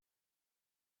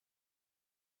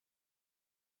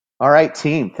All right,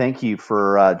 team. Thank you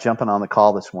for jumping on the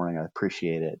call this morning. I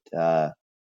appreciate it.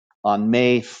 On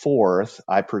May 4th,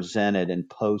 I presented and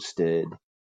posted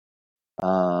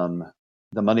um,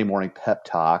 the Monday Morning Pep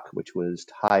Talk, which was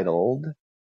titled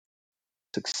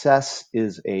Success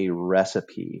is a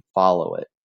Recipe, Follow It.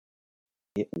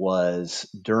 It was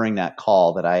during that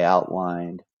call that I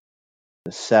outlined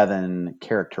the 7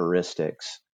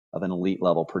 characteristics of an elite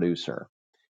level producer.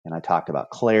 And I talked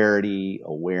about clarity,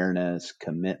 awareness,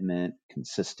 commitment,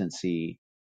 consistency,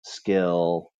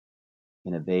 skill,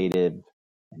 innovative,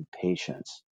 and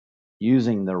patience.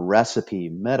 Using the recipe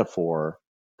metaphor,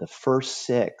 the first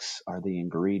 6 are the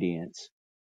ingredients.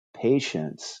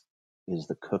 Patience is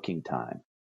the cooking time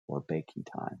or baking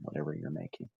time, whatever you're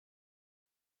making.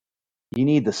 You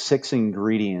need the 6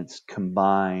 ingredients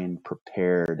combined,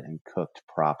 prepared, and cooked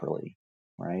properly,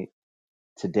 right?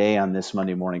 Today on this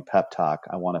Monday Morning Pep Talk,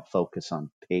 I want to focus on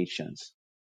patience,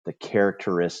 the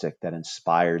characteristic that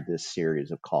inspired this series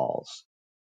of calls.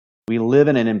 We live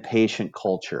in an impatient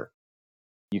culture.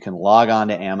 You can log on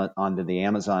to onto the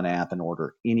Amazon app and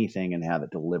order anything and have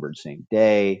it delivered same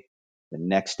day, the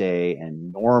next day,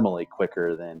 and normally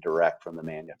quicker than direct from the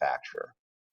manufacturer.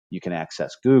 You can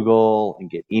access Google and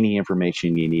get any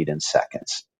information you need in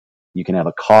seconds. You can have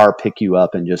a car pick you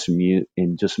up in just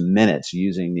minutes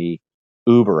using the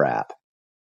Uber app.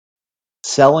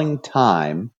 Selling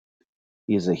time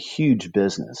is a huge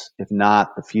business, if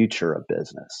not the future of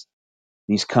business.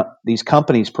 These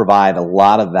companies provide a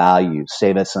lot of value,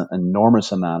 save us an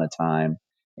enormous amount of time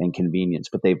and convenience,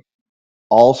 but they've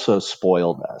also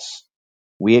spoiled us.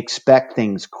 We expect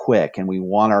things quick, and we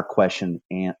want our questions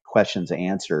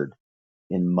answered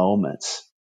in moments.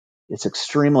 It's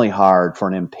extremely hard for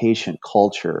an impatient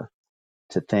culture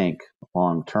to think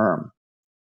long term.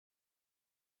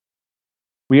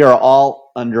 We are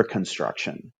all under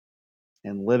construction,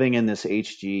 and living in this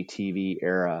HGTV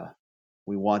era,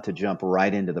 we want to jump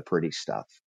right into the pretty stuff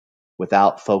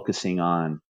without focusing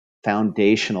on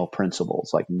foundational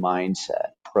principles like mindset,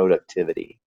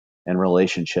 productivity, and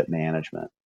relationship management.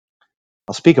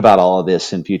 I'll speak about all of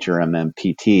this in future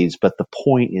MMPTs, but the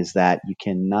point is that you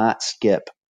cannot skip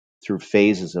through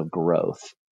phases of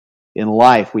growth. In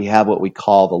life, we have what we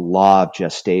call the law of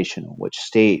gestation, which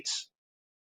states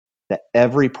that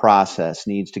every process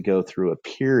needs to go through a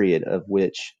period of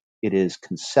which it is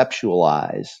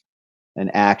conceptualized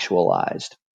and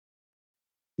actualized.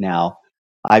 Now,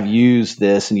 I've used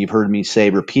this, and you've heard me say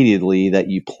repeatedly that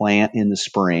you plant in the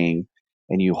spring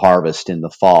and you harvest in the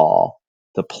fall.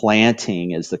 The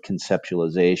planting is the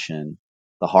conceptualization,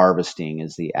 the harvesting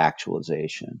is the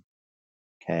actualization.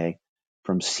 Okay?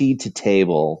 From seed to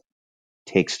table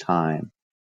takes time.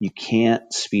 You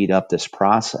can't speed up this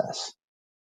process.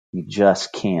 You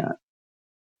just can't.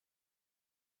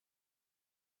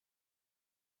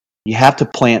 You have to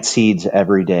plant seeds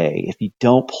every day. If you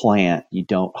don't plant, you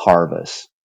don't harvest.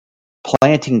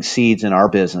 Planting seeds in our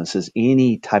business is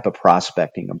any type of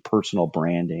prospecting and personal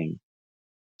branding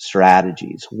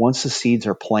strategies. Once the seeds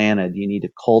are planted, you need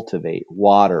to cultivate,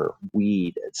 water,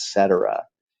 weed, etc.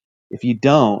 If you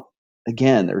don't,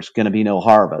 again, there's going to be no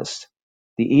harvest.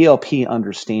 The ELP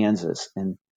understands this,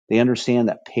 and they understand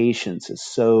that patience is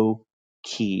so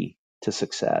key to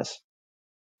success.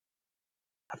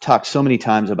 I've talked so many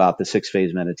times about the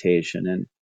 6-phase meditation, and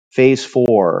phase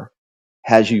 4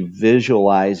 has you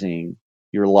visualizing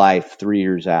your life 3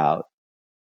 years out.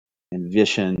 And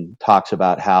Vishen talks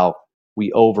about how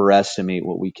we overestimate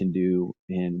what we can do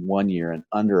in 1 year and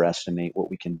underestimate what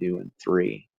we can do in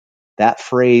 3. That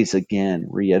phrase again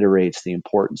reiterates the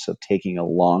importance of taking a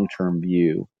long-term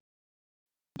view,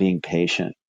 being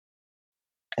patient.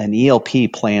 An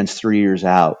ELP plans 3 years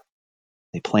out.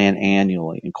 They plan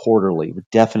annually and quarterly with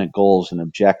definite goals and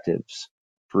objectives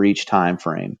for each time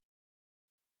frame.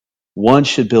 One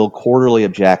should build quarterly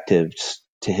objectives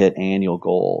to hit annual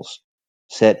goals.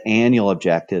 Set annual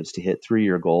objectives to hit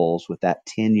 3-year goals with that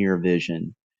 10-year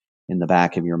vision in the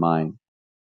back of your mind.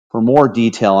 For more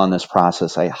detail on this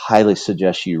process, I highly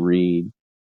suggest you read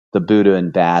The Buddha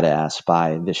and Badass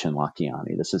by Vishen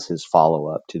Lakhiani. This is his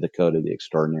follow-up to The Code of the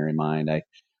Extraordinary Mind. I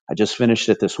just finished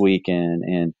it this weekend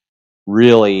and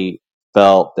really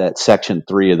felt that section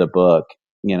 3 of the book,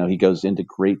 he goes into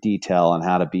great detail on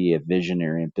how to be a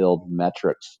visionary and build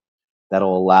metrics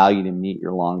that'll allow you to meet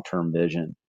your long-term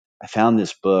vision. I found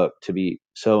this book to be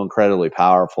so incredibly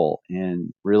powerful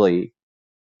and really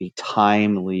a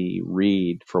timely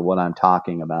read for what I'm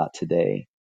talking about today.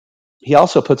 He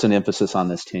also puts an emphasis on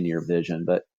this 10-year vision,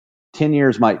 but 10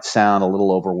 years might sound a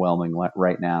little overwhelming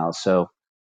right now. So,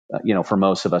 for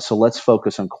most of us. So let's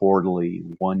focus on quarterly,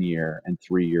 1 year, and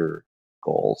 3-year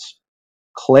goals.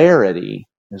 Clarity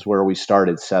is where we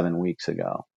started 7 weeks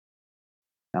ago.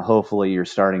 Now, hopefully you're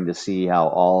starting to see how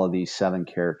all of these 7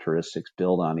 characteristics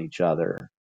build on each other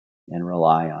and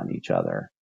rely on each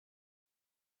other.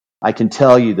 I can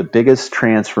tell you the biggest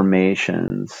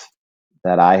transformations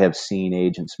that I have seen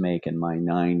agents make in my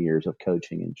 9 years of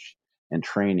coaching and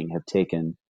training have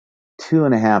taken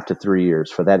 2.5 to 3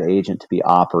 years for that agent to be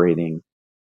operating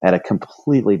at a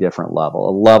completely different level,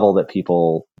 a level that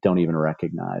people don't even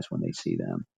recognize when they see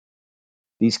them.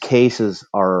 These cases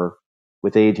are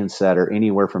with agents that are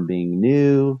anywhere from being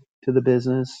new to the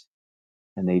business,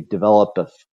 and they develop a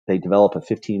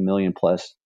 15 million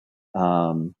plus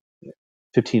 $15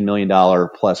 million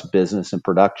plus business and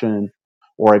production,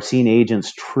 or I've seen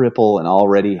agents triple an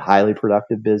already highly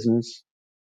productive business.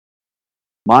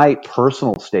 My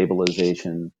personal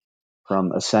stabilization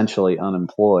from essentially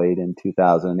unemployed in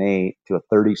 2008 to a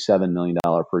 $37 million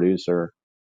producer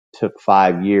took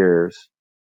 5 years.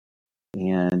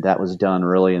 And that was done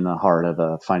really in the heart of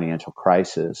a financial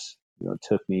crisis. It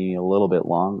took me a little bit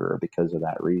longer because of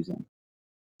that reason.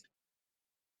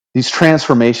 These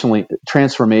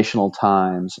transformational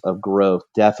times of growth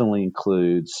definitely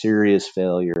include serious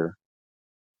failure,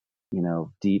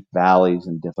 deep valleys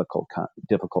and difficult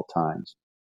times.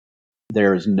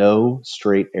 There is no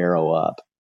straight arrow up.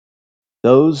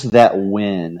 Those that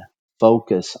win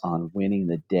focus on winning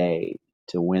the day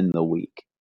to win the week,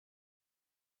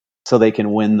 so they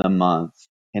can win the month,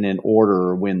 and in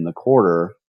order win the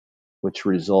quarter, which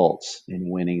results in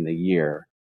winning the year.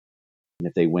 And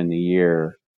if they win the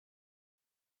year,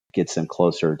 it gets them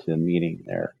closer to meeting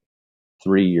their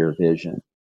 3-year vision.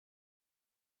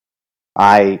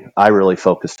 I really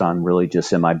focused on really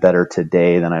just am I better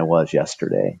today than I was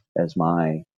yesterday as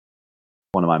one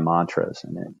of my mantras,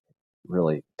 and it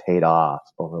really paid off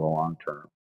over the long term.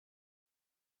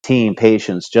 Team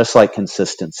patience, just like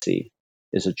consistency,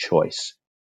 is a choice.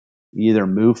 You either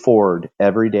move forward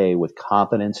every day with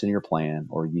confidence in your plan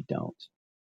or you don't.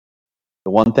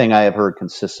 The one thing I have heard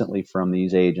consistently from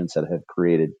these agents that have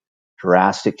created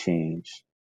drastic change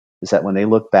is that when they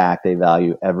look back, they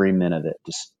value every minute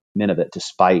of it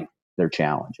despite their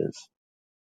challenges.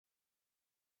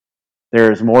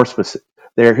 Here is more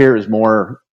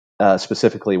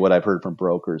specifically what I've heard from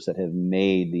brokers that have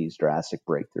made these drastic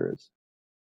breakthroughs.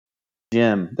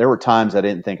 Jim, there were times I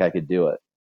didn't think I could do it.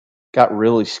 Got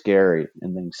really scary,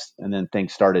 and then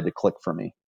things started to click for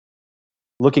me.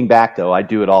 Looking back, though, I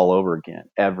do it all over again,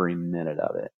 every minute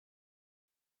of it.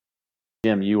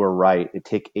 Jim, you were right.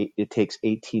 It takes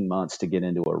 18 months to get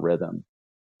into a rhythm,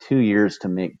 2 years to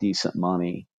make decent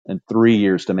money, and 3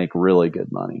 years to make really good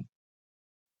money.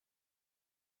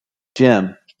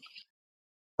 Jim,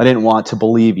 I didn't want to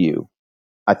believe you.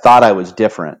 I thought I was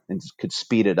different and could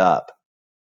speed it up.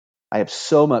 I have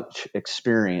so much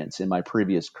experience in my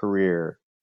previous career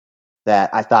that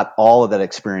I thought all of that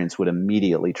experience would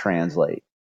immediately translate.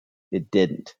 It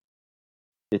didn't.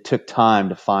 It took time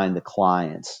to find the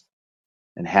clients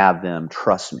and have them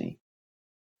trust me.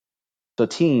 So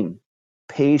team,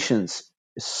 patience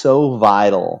is so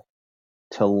vital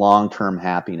to long-term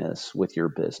happiness with your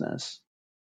business.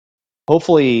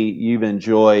 Hopefully you've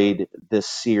enjoyed this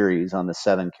series on the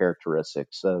 7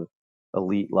 characteristics of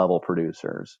elite level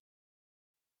producers.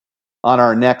 On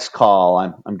our next call,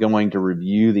 I'm going to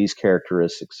review these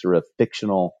characteristics through a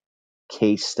fictional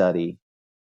case study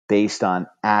based on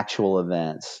actual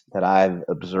events that I've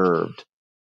observed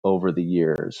over the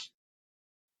years.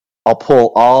 I'll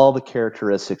pull all the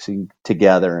characteristics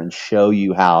together and show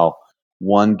you how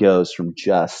one goes from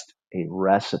just a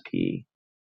recipe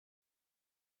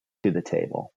to the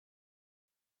table.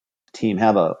 Team,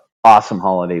 have an awesome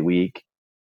holiday week.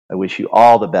 I wish you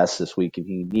all the best this week. If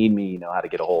you need me, you know how to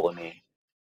get a hold of me.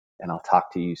 And I'll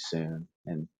talk to you soon,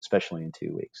 and especially in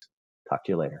 2 weeks. Talk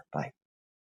to you later. Bye.